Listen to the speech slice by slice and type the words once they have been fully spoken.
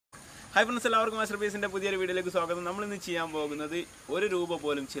Hi friends, എല്ലാവർക്കും മാസ്റ്റർപീസിന്റെ പുതിയൊരു വീഡിയോയിലേക്ക് സ്വാഗതം. നമ്മൾ ഇന്ന് ചെയ്യാൻ പോകുന്നത് ഒരു രൂപ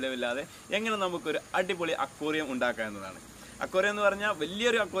പോലും ചിലവില്ലാതെ എങ്ങനെ നമുക്കൊരു അടിപൊളി അക്വേറിയം ഉണ്ടാക്കാം എന്നതാണ്. അക്വേറിയം എന്ന് പറഞ്ഞാൽ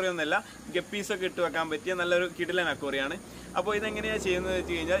വലിയൊരു അക്വേറിയം ഒന്നല്ല, ഗപ്പീസൊക്കെ ഇട്ട് വെക്കാൻ പറ്റിയ നല്ലൊരു കിടിലൻ അക്വേറിയമാണ്. അപ്പോൾ ഇതെങ്ങനെയാണ് ചെയ്യുന്നത്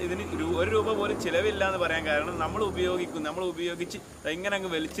വെച്ച് കഴിഞ്ഞാൽ ഇതിന് ഒരു രൂപ പോലും ചിലവില്ല എന്ന് പറയാൻ കാരണം നമ്മൾ ഉപയോഗിച്ച് ഇങ്ങനെ അങ്ങ്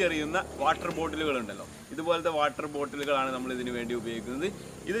വലിച്ചെറിയുന്ന വാട്ടർ ബോട്ടിലുകളുണ്ടല്ലോ, ഇതുപോലത്തെ വാട്ടർ ബോട്ടിലുകളാണ് നമ്മൾ ഇതിന് വേണ്ടി ഉപയോഗിക്കുന്നത്.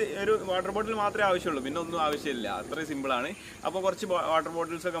 ഇത് ഒരു വാട്ടർ ബോട്ടിൽ മാത്രമേ ആവശ്യമുള്ളൂ, പിന്നെ ഒന്നും ആവശ്യമില്ല, അത്രയും സിമ്പിളാണ്. അപ്പോൾ കുറച്ച് വാട്ടർ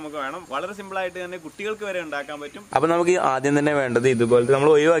ബോട്ടിൽസൊക്കെ നമുക്ക് വേണം. വളരെ സിമ്പിളായിട്ട് തന്നെ കുട്ടികൾക്ക് വരെ ഉണ്ടാക്കാൻ പറ്റും. അപ്പോൾ നമുക്ക് ആദ്യം തന്നെ വേണ്ടത് ഇതുപോലത്തെ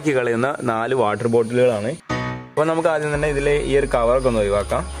നമ്മൾ ഒഴിവാക്കി കളയുന്ന 4 വാട്ടർ ബോട്ടിലുകളാണ്. അപ്പോൾ നമുക്ക് ആദ്യം തന്നെ ഇതിലെ ഈ ഒരു കവറൊക്കെ ഒന്ന്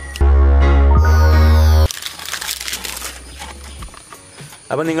ഒഴിവാക്കാം.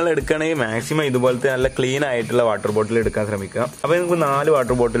 അപ്പോൾ നിങ്ങൾ എടുക്കുകയാണെങ്കിൽ മാക്സിമം ഇതുപോലത്തെ നല്ല ക്ലീൻ ആയിട്ടുള്ള വാട്ടർ ബോട്ടിൽ എടുക്കാൻ ശ്രമിക്കുക. അപ്പോൾ നമുക്ക് 4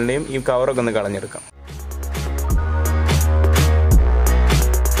 വാട്ടർ ബോട്ടിലിൻ്റെയും ഈ കവറൊക്കെ ഒന്ന് കളഞ്ഞെടുക്കാം.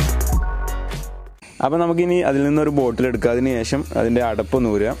 അപ്പോൾ നമുക്കിനി അതിൽ നിന്നൊരു ബോട്ടിൽ എടുക്കുക. അതിന് ശേഷം അതിൻ്റെ അടപ്പ്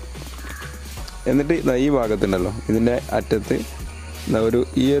നൂരുക. എന്നിട്ട് ഈ ഭാഗത്തുണ്ടല്ലോ, ഇതിൻ്റെ അറ്റത്ത്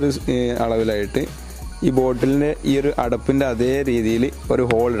ഈ ഒരു അളവിലായിട്ട് ഈ ബോട്ടിലിൻ്റെ ഈ ഒരു അടപ്പിൻ്റെ അതേ രീതിയിൽ ഒരു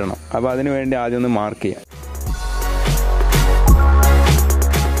ഹോൾ ഇടണം. അപ്പോൾ അതിന് വേണ്ടി ആദ്യം ഒന്ന് മാർക്ക് ചെയ്യാം.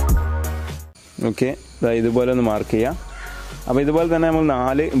 ഓക്കെ, ഇതുപോലെ ഒന്ന് മാർക്ക് ചെയ്യാം. അപ്പോൾ ഇതുപോലെ തന്നെ നമ്മൾ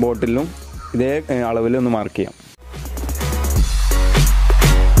 4 ബോട്ടിലും ഇതേ അളവിൽ ഒന്ന് മാർക്ക് ചെയ്യാം.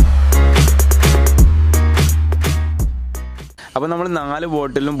 അപ്പോൾ നമ്മൾ 4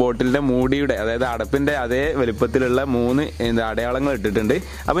 ബോട്ടിലും ബോട്ടിലിൻ്റെ മൂടിയുടെ അതായത് അടപ്പിൻ്റെ അതേ വലുപ്പത്തിലുള്ള 3 അടയാളങ്ങൾ ഇട്ടിട്ടുണ്ട്.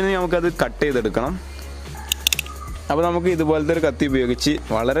 അപ്പോൾ ഇനി നമുക്കത് കട്ട് ചെയ്തെടുക്കണം. അപ്പോൾ നമുക്ക് ഇതുപോലത്തെ ഒരു കത്തി ഉപയോഗിച്ച്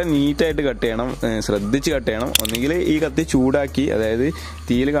വളരെ നീറ്റായിട്ട് കട്ട് ചെയ്യണം, ശ്രദ്ധിച്ച് കട്ട് ചെയ്യണം. ഒന്നുകിൽ ഈ കത്തി ചൂടാക്കി, അതായത്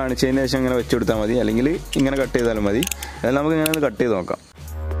തീയിൽ കാണിച്ചതിന് ശേഷം ഇങ്ങനെ വെച്ച് കൊടുത്താൽ മതി, അല്ലെങ്കിൽ ഇങ്ങനെ കട്ട് ചെയ്താലും മതി. അതായത് നമുക്ക് ഇങ്ങനെ ഒന്ന് കട്ട് ചെയ്ത് നോക്കാം.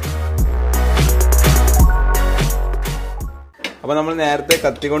 അപ്പോൾ നമ്മൾ നേരത്തെ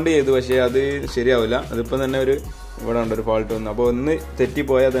കത്തി കൊണ്ട് ചെയ്തു, പക്ഷേ അത് ശരിയാവില്ല. അതിപ്പോൾ തന്നെ ഇവിടെ ഉണ്ട് ഒരു ഫാൾട്ട് വന്നു. അപ്പോൾ ഒന്ന്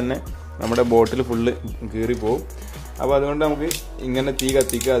തെറ്റിപ്പോയാൽ തന്നെ നമ്മുടെ ബോട്ടിൽ ഫുള്ള് കീറിപ്പോവും. അപ്പോൾ അതുകൊണ്ട് നമുക്ക് ഇങ്ങനെ തീ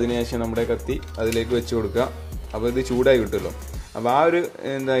കത്തിക്കുക, അതിനുശേഷം നമ്മുടെ കത്തി അതിലേക്ക് വെച്ച് കൊടുക്കുക. അപ്പോൾ ഇത് ചൂടായി കിട്ടുമല്ലോ. അപ്പോൾ ആ ഒരു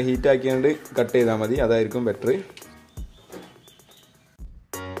ഹീറ്റാക്കിയാണ്ട് കട്ട് ചെയ്താൽ മതി, അതായിരിക്കും ബെറ്റർ.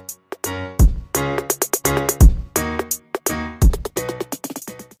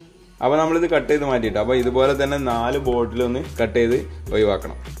 അപ്പോൾ നമ്മളിത് കട്ട് ചെയ്ത് മാറ്റിയിട്ട് അപ്പോൾ ഇതുപോലെ തന്നെ 4 ബോട്ടിലൊന്ന് കട്ട് ചെയ്ത്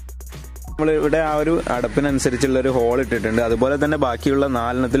ഒഴിവാക്കണം. നമ്മളിവിടെ ആ ഒരു അടപ്പിനനുസരിച്ചുള്ള ഒരു ഹോൾ ഇട്ടിട്ടുണ്ട്. അതുപോലെ തന്നെ ബാക്കിയുള്ള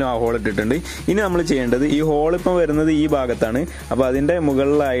 4 ആ ഹോൾ ഇട്ടിട്ടുണ്ട്. ഇനി നമ്മൾ ചെയ്യേണ്ടത്, ഈ ഹോൾ ഇപ്പം വരുന്നത് ഈ ഭാഗത്താണ്. അപ്പോൾ അതിൻ്റെ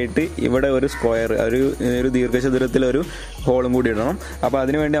മുകളിലായിട്ട് ഇവിടെ ഒരു സ്ക്വയർ, ഒരു ദീർഘചതുരത്തിലൊരു ഹോളും കൂടി ഇടണം. അപ്പോൾ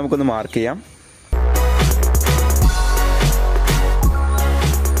അതിനു വേണ്ടി നമുക്കൊന്ന് മാർക്ക് ചെയ്യാം.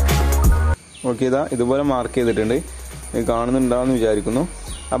 ഓക്കെ, ഇതുപോലെ മാർക്ക് ചെയ്തിട്ടുണ്ട്, കാണുന്നുണ്ടാവുമെന്ന് വിചാരിക്കുന്നു.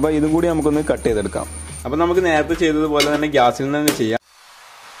 അപ്പോൾ ഇതും കൂടി നമുക്കൊന്ന് കട്ട് ചെയ്തെടുക്കാം. അപ്പോൾ നമുക്ക് നേരത്തെ ചെയ്തതുപോലെ തന്നെ ഗ്യാസിൽ നിന്ന് തന്നെ ചെയ്യാം.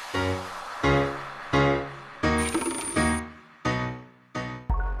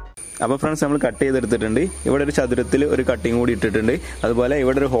 അപ്പോൾ ഫ്രണ്ട്സ്, നമ്മൾ കട്ട് ചെയ്തെടുത്തിട്ടുണ്ട്. ഇവിടെ ഒരു ചതുരത്തിൽ ഒരു കട്ടിങ് കൂടി ഇട്ടിട്ടുണ്ട്. അതുപോലെ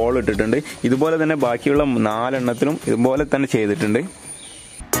ഇവിടെ ഒരു ഹോൾ ഇട്ടിട്ടുണ്ട്. ഇതുപോലെ തന്നെ ബാക്കിയുള്ള 4 എണ്ണത്തിലും ഇതുപോലെ തന്നെ ചെയ്തിട്ടുണ്ട്.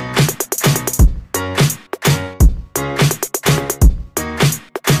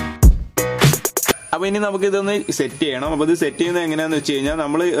 അപ്പോൾ ഇനി നമുക്ക് ഇതൊന്ന് സെറ്റ് ചെയ്യണം. അപ്പോൾ ഇത് സെറ്റ് ചെയ്യുന്നത് എങ്ങനെയാണെന്ന് വെച്ച് കഴിഞ്ഞാൽ,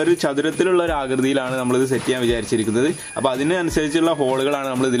 നമ്മൾ ഒരു ചതുരത്തിലുള്ള ഒരു ആകൃതിയിലാണ് നമ്മളിത് സെറ്റ് ചെയ്യാൻ വിചാരിച്ചിരിക്കുന്നത്. അപ്പോൾ അതിനനുസരിച്ചുള്ള ഹോളുകളാണ്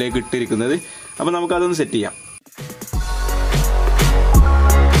നമ്മൾ ഇതിലേക്ക് ഇട്ടിരിക്കുന്നത്. അപ്പോൾ നമുക്കതൊന്ന് സെറ്റ് ചെയ്യാം.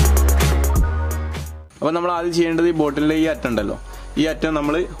 അപ്പോൾ നമ്മൾ ആദ്യം ചെയ്യേണ്ടത്, ഈ ബോട്ടിലിൻ്റെ ഈ അറ്റം ഉണ്ടല്ലോ, ഈ അറ്റം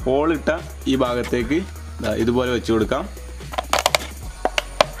നമ്മൾ ഹോളിട്ട ഈ ഭാഗത്തേക്ക് ഇതുപോലെ വെച്ച് കൊടുക്കാം.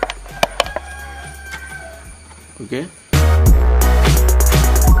 ഓക്കെ,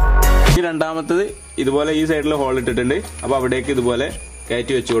 ഈ രണ്ടാമത്തത് ഇതുപോലെ ഈ സൈഡിൽ ഹോൾ ഇട്ടിട്ടുണ്ട്. അപ്പോൾ അവിടേക്ക് ഇതുപോലെ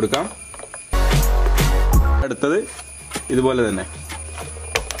കയറ്റി വെച്ച് കൊടുക്കാം. അടുത്തത് ഇതുപോലെ തന്നെ.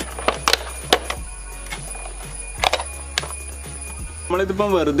 നമ്മളിതിപ്പം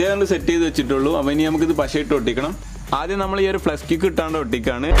വെറുതെ ഒന്ന് സെറ്റ് ചെയ്ത് വെച്ചിട്ടുള്ളൂ. അപ്പോൾ ഇനി നമുക്കിത് പശയിട്ട് ഒട്ടിക്കണം. ആദ്യം നമ്മൾ ഈ ഒരു ഫ്ലഷ് കിക്ക് ഇട്ടാണ്ട്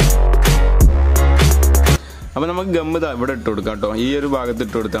ഒട്ടിക്കാണ്. അപ്പോൾ നമുക്ക് ഗമ്മ് ഇവിടെ ഇട്ട് കൊടുക്കാം കേട്ടോ. ഈ ഒരു ഭാഗത്ത്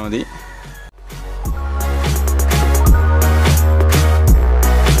ഇട്ട് കൊടുത്താൽ മതി.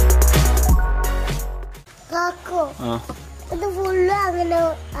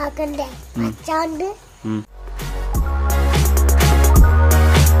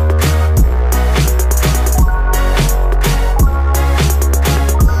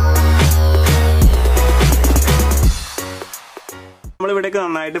 നമ്മളിവിടേക്ക്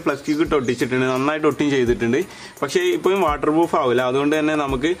നന്നായിട്ട് ഫ്ലഷ് കിക്ക് ഇട്ട് ഒട്ടിച്ചിട്ടുണ്ട്, നന്നായിട്ട് ഒട്ടിയും ചെയ്തിട്ടുണ്ട്. പക്ഷേ ഇപ്പോഴും വാട്ടർ പ്രൂഫ് ആവില്ല. അതുകൊണ്ട് തന്നെ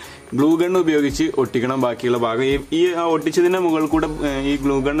നമുക്ക് ഗ്ലൂ ഗൺ ഉപയോഗിച്ച് ഒട്ടിക്കണം ബാക്കിയുള്ള ഭാഗം. ഈ ഒട്ടിച്ചതിന്റെ മുകളിൽ കൂടെ ഈ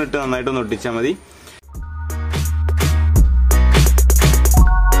ഗ്ലൂ ഗൺ ഇട്ട് നന്നായിട്ടൊന്ന് ഒട്ടിച്ചാൽ മതി.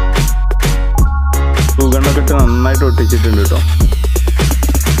 ഗ്ലൂ ഗണ്ണൊക്കെ ഇട്ട് നന്നായിട്ട് ഒട്ടിച്ചിട്ടുണ്ട് കേട്ടോ.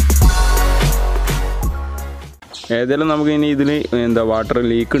 ഏതായാലും നമുക്ക് ഇനി ഇതിൽ എന്താ വാട്ടർ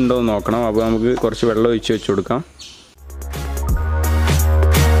ലീക്ക് ഉണ്ടോ എന്ന് നോക്കണം. അപ്പോൾ നമുക്ക് കുറച്ച് വെള്ളം ഒഴിച്ച് വെച്ച് കൊടുക്കാം.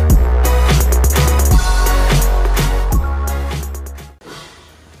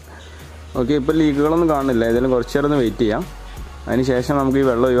 ഓക്കെ, ഇപ്പോൾ ലീക്കുകളൊന്നും കാണുന്നില്ല. ഏതായാലും കുറച്ച് നേരം ഒന്ന് വെയിറ്റ് ചെയ്യാം. അതിന് ശേഷം നമുക്ക് ഈ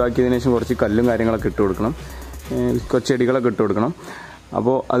വെള്ളം ഒഴിവാക്കിയതിന് ശേഷം കുറച്ച് കല്ലും കാര്യങ്ങളൊക്കെ ഇട്ട് കൊടുക്കണം, കുറച്ച് ചെടികളൊക്കെ ഇട്ട് കൊടുക്കണം.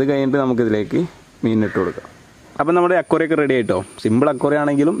 അപ്പോൾ അത് കഴിഞ്ഞിട്ട് നമുക്കിതിലേക്ക് മീനിട്ട് കൊടുക്കാം. അപ്പോൾ നമ്മുടെ അക്വേറിയൊക്കെ റെഡി ആയിട്ടോ. സിമ്പിൾ അക്വേറിയം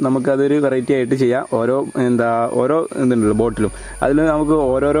ആണെങ്കിലും നമുക്കതൊരു വെറൈറ്റി ആയിട്ട് ചെയ്യാം. ഓരോ ഇതുണ്ടല്ലോ ബോട്ടിലും, അതിൽ നമുക്ക്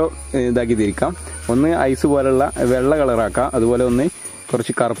ഓരോരോ ഇതാക്കി തിരിക്കാം. ഒന്ന് ഐസ് പോലുള്ള വെള്ള കളറാക്കാം, അതുപോലെ ഒന്ന്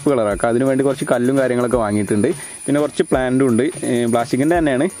കുറച്ച് കറുപ്പ് കളറാക്കാം. അതിന് വേണ്ടി കുറച്ച് കല്ലും കാര്യങ്ങളൊക്കെ വാങ്ങിയിട്ടുണ്ട്. പിന്നെ കുറച്ച് പ്ലാന്റും ഉണ്ട്, പ്ലാസ്റ്റിക്കിൻ്റെ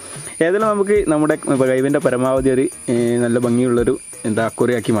തന്നെയാണ്. ഏതായാലും നമുക്ക് നമ്മുടെ കഴിവിൻ്റെ പരമാവധി ഒരു നല്ല ഭംഗിയുള്ളൊരു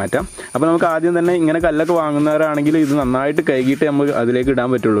അക്വേറിയാക്കി മാറ്റാം. അപ്പോൾ നമുക്ക് ആദ്യം തന്നെ ഇങ്ങനെ കല്ലൊക്കെ വാങ്ങുന്നവരാണെങ്കിൽ ഇത് നന്നായിട്ട് കഴുകിയിട്ട് നമുക്ക് അതിലേക്ക് ഇടാൻ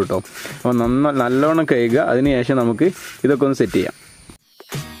പറ്റുള്ളൂ കേട്ടോ. അപ്പോൾ നല്ലോണം കഴുകുക. അതിന് ശേഷം നമുക്ക് ഇതൊക്കെ ഒന്ന് സെറ്റ് ചെയ്യാം.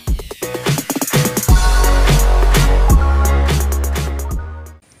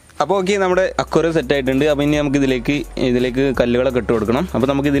 അപ്പോൾ ഓക്കെ, നമ്മുടെ അക്വേറിയം സെറ്റ് ആയിട്ടുണ്ട്. അപ്പോൾ ഇനി നമുക്ക് ഇതിലേക്ക് കല്ലുകളൊക്കെ ഇട്ട് കൊടുക്കണം. അപ്പോൾ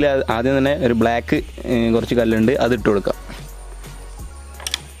നമുക്കിതിൽ ആദ്യം തന്നെ ഒരു ബ്ലാക്ക് കുറച്ച് കല്ലുണ്ട്, അത് ഇട്ട് കൊടുക്കാം.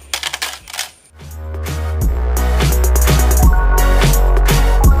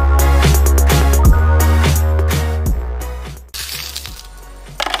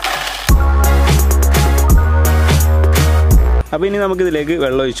 അപ്പോൾ ഇനി നമുക്കിതിലേക്ക്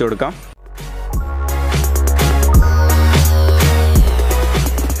വെള്ളം ഒഴിച്ചു കൊടുക്കാം.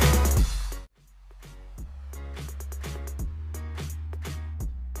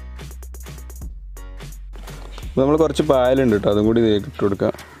 അപ്പോൾ നമ്മൾ കുറച്ച് പായലുണ്ട് കേട്ടോ, അതും കൂടി ഇതിലേക്ക് ഇട്ട്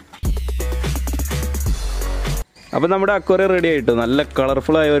കൊടുക്കാം. അപ്പോൾ നമ്മുടെ അക്വേറിയം റെഡി ആയിട്ടോ. നല്ല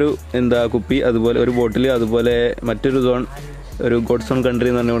കളർഫുള്ളായ ഒരു കുപ്പി, അതുപോലെ ഒരു ബോട്ടിൽ, അതുപോലെ മറ്റൊരു സോൺ, ഒരു ഗോഡ്സ് ഓൺ കൺട്രി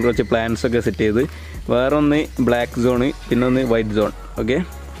എന്ന് പറഞ്ഞുകൊണ്ട് കുറച്ച് പ്ലാന്റ്സ് ഒക്കെ സെറ്റ് ചെയ്ത്, വേറെ ഒന്ന് ബ്ലാക്ക് സോണ്, പിന്നെ ഒന്ന് white zone. Okay,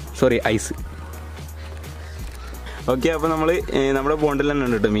 ice. Okay, അപ്പോൾ നമ്മൾ നമ്മുടെ ബോണ്ടിൽ തന്നെ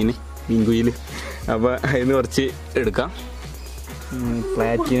ഉണ്ട് കേട്ടോ മീൻ കുയിൽ. അപ്പോൾ അതിന് കുറച്ച് എടുക്കാം.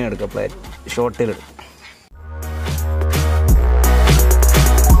 പ്ലാറ്റിനെ എടുക്കാം, ഷോർട്ടിലെടുക്കാം.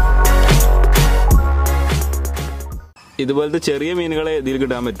 ഇതുപോലത്തെ ചെറിയ മീനുകളെ ഇതിൽ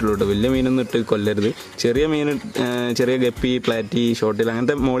കിട്ടാൻ പറ്റുള്ളൂ കേട്ടോ. വലിയ മീനൊന്നും ഇട്ട് കൊല്ലരുത്. ചെറിയ മീൻ, ചെറിയ ഗപ്പി, പ്ലാറ്റി, ഷോട്ടിൽ,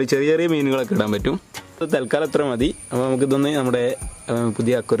 അങ്ങനത്തെ മോളി ചെറിയ മീനുകളൊക്കെ ഇടാൻ പറ്റും. തൽക്കാലം അത്ര മതി. അപ്പോൾ നമുക്കിതൊന്ന് നമ്മുടെ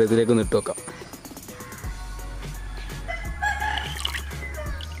പുതിയ അക്വേറിയത്തിലേക്ക് ഒന്ന് ഇട്ട് വെക്കാം.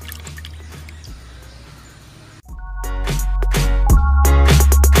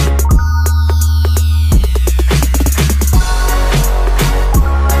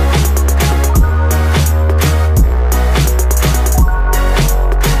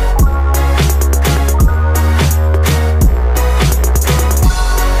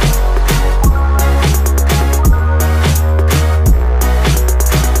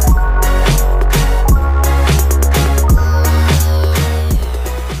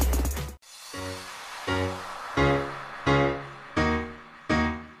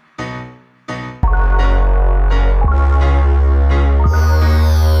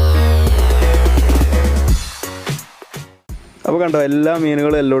 അപ്പോൾ കണ്ടോ, എല്ലാ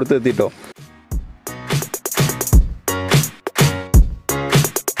മീനുകളും എല്ലായിടത്തും എത്തിയിട്ടോ.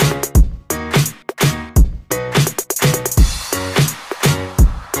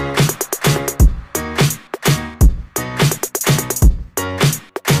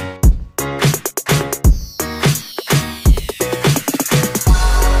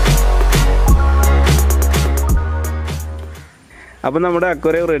 അപ്പോൾ നമ്മുടെ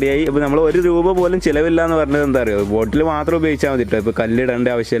അക്വേറിയം റെഡിയായി. അപ്പോൾ നമ്മൾ ₹1 പോലും ചിലവില്ല എന്ന് പറഞ്ഞത് എന്താ അറിയോ, ബോട്ടിൽ മാത്രം ഉപയോഗിച്ചാൽ മതി കേട്ടോ. ഇപ്പോൾ കല്ലിടേണ്ട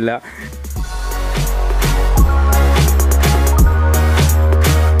ആവശ്യമില്ല.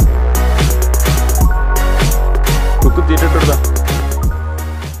 കുത്തിയിട്ടിട്ടോ,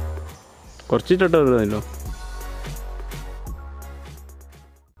 കുറച്ചിട്ടോ വരുന്നല്ലോ.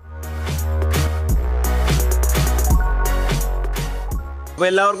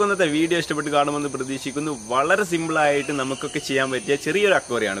 അപ്പോൾ എല്ലാവർക്കും ഇന്നത്തെ വീഡിയോ ഇഷ്ടപ്പെട്ട് കാണുമെന്ന് പ്രതീക്ഷിക്കുന്നു. വളരെ സിമ്പിളായിട്ട് നമുക്കൊക്കെ ചെയ്യാൻ പറ്റിയ ചെറിയൊരു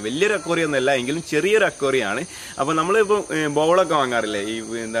അക്വേറിയമാണ്. വലിയൊരു അക്വേറിയം ഒന്നല്ല, എങ്കിലും ചെറിയൊരു അക്വേറിയമാണ്. അപ്പോൾ നമ്മളിപ്പോൾ ബൗളൊക്കെ വാങ്ങാറില്ലേ, ഈ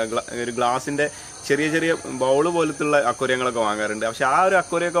ഒരു ഗ്ലാസിൻ്റെ ചെറിയ ബൗള് പോലത്തുള്ള അക്വേറിയങ്ങളൊക്കെ വാങ്ങാറുണ്ട്. പക്ഷെ ആ ഒരു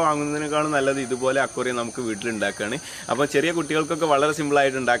അക്വേറിയമൊക്കെ വാങ്ങുന്നതിനേക്കാളും നല്ലത് ഇതുപോലെ അക്വേറിയം നമുക്ക് വീട്ടിലുണ്ടാക്കുകയാണ്. അപ്പോൾ ചെറിയ കുട്ടികൾക്കൊക്കെ വളരെ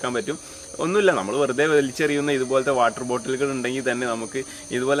സിമ്പിളായിട്ട് ഉണ്ടാക്കാൻ പറ്റും. ഒന്നുമില്ല, നമ്മൾ വെറുതെ വലിച്ചെറിയുന്ന ഇതുപോലത്തെ വാട്ടർ ബോട്ടിലുകൾ ഉണ്ടെങ്കിൽ തന്നെ നമുക്ക്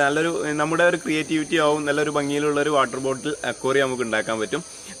ഇതുപോലെ നമ്മുടെ ഒരു ക്രിയേറ്റിവിറ്റി ആവും, നല്ലൊരു ഭംഗിയിലുള്ളൊരു വാട്ടർ ബോട്ടിൽ അക്വേറിയം നമുക്ക് ഉണ്ടാക്കാൻ പറ്റും.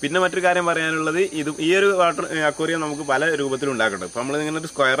 പിന്നെ മറ്റൊരു കാര്യം പറയാനുള്ളത് ഈ ഒരു വാട്ടർ അക്വേറിയം നമുക്ക് പല രൂപത്തിൽ ഉണ്ടാക്കട്ടെ. ഇപ്പൊ നമ്മൾ ഇങ്ങനെ ഒരു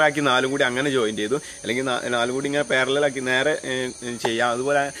സ്ക്വയർ ആക്കി 4 കൂടി അങ്ങനെ ജോയിൻ ചെയ്തു, അല്ലെങ്കിൽ 4 കൂടി ഇങ്ങനെ പാരലലാക്കി നേരെ ചെയ്യാം.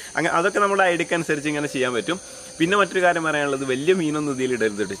 അതുപോലെ അതൊക്കെ നമ്മുടെ ഐഡിയക്ക് അനുസരിച്ച് ഇങ്ങനെ ചെയ്യാൻ പറ്റും. പിന്നെ മറ്റൊരു കാര്യം പറയാനുള്ളത്, വലിയ മീനൊന്നും ഇതിൽ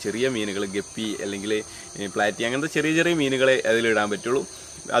ഇടരുത്. ചെറിയ മീനുകൾ, ഗപ്പി അല്ലെങ്കിൽ പ്ലാറ്റി, അങ്ങനത്തെ ചെറിയ ചെറിയ മീനുകളെ അതിലിടാൻ പറ്റുള്ളൂ.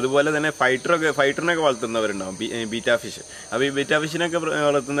 അതുപോലെ തന്നെ ഫൈറ്ററിനൊക്കെ വളർത്തുന്നവരുണ്ടാവും, ബീറ്റാ ഫിഷ്. അപ്പോൾ ഈ ബീറ്റാ ഫിഷിനൊക്കെ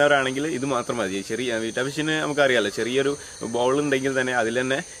വളർത്തുന്നവരാണെങ്കിൽ ഇത് മാത്രം മതി. ചെറിയ ബീറ്റാ ഫിഷിന് നമുക്കറിയാമല്ലോ, ചെറിയൊരു ബൗൾ ഉണ്ടെങ്കിൽ തന്നെ അതിൽ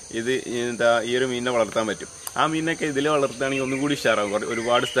തന്നെ ഇത് ഈ ഒരു മീനിനെ വളർത്താൻ പറ്റും. ആ മീനൊക്കെ ഇതിൽ വളർത്തുകയാണെങ്കിൽ ഒന്നും കൂടി ഉഷാറാവും.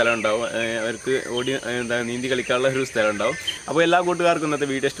 ഒരുപാട് സ്ഥലം ഉണ്ടാവും, അവർക്ക് നീന്തി കളിക്കാനുള്ള ഒരു സ്ഥലം ഉണ്ടാവും. അപ്പോൾ എല്ലാ കൂട്ടുകാർക്കും ഇന്നത്തെ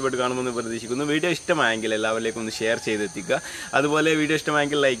വീഡിയോ ഇഷ്ടപ്പെട്ട് കാണുമെന്ന് പ്രതീക്ഷിക്കുന്നു. വീഡിയോ ഇഷ്ടമായെങ്കിൽ എല്ലാവരിലേക്കും ഒന്ന് ഷെയർ ചെയ്തെത്തിക്കുക. അതുപോലെ വീഡിയോ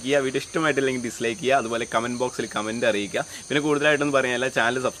ഇഷ്ടമായെങ്കിൽ ലൈക്ക് ചെയ്യുക, വീഡിയോ ഇഷ്ടമായിട്ടില്ലെങ്കിൽ ഡിസ്ലൈക്ക് ചെയ്യുക. അതുപോലെ കമൻറ്റ് ബോക്സിൽ കമൻറ്റ് അറിയിക്കുക. പിന്നെ കൂടുതലായിട്ടൊന്നും പറയാനില്ല,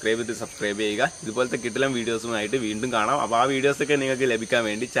 ചാനൽ സബ്സ്ക്രൈബ് ചെയ്യുക. ഇതുപോലത്തെ കിട്ടിലും വീഡിയോസുമായിട്ട് വീണ്ടും കാണാം. അപ്പോൾ ആ വീഡിയോസൊക്കെ നിങ്ങൾക്ക് ലഭിക്കാൻ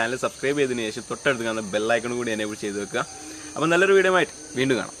വേണ്ടി ചാനൽ സബ്സ്ക്രൈബ് ചെയ്തതിന് ശേഷം തൊട്ടടുത്ത് കാണുന്ന ബെല്ലൈക്കൺ കൂടി എനേബിൾ ചെയ്ത് വെക്കുക. അപ്പോൾ നല്ലൊരു വീഡിയോ ആയിട്ട്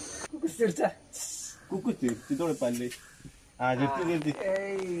വീണ്ടും കാണാം.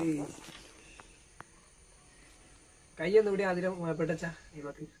 കയ്യൊന്നും ഇവിടെ അതിലും പെട്ടച്ചാ